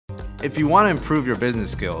If you want to improve your business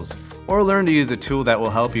skills or learn to use a tool that will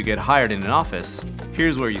help you get hired in an office,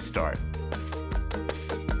 here's where you start.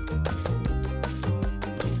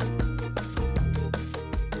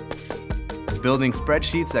 Building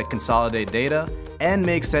spreadsheets that consolidate data and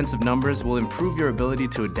make sense of numbers will improve your ability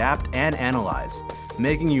to adapt and analyze,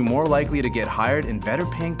 making you more likely to get hired in better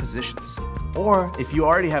paying positions. Or, if you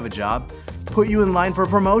already have a job, put you in line for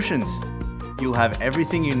promotions. You'll have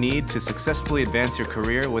everything you need to successfully advance your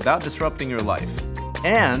career without disrupting your life.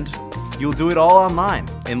 And you'll do it all online,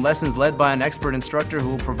 in lessons led by an expert instructor who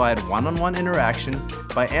will provide one-on-one interaction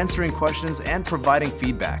by answering questions and providing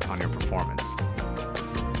feedback on your performance.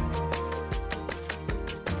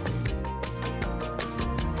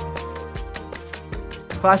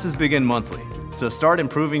 Classes begin monthly, so start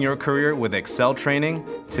improving your career with Excel training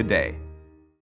today.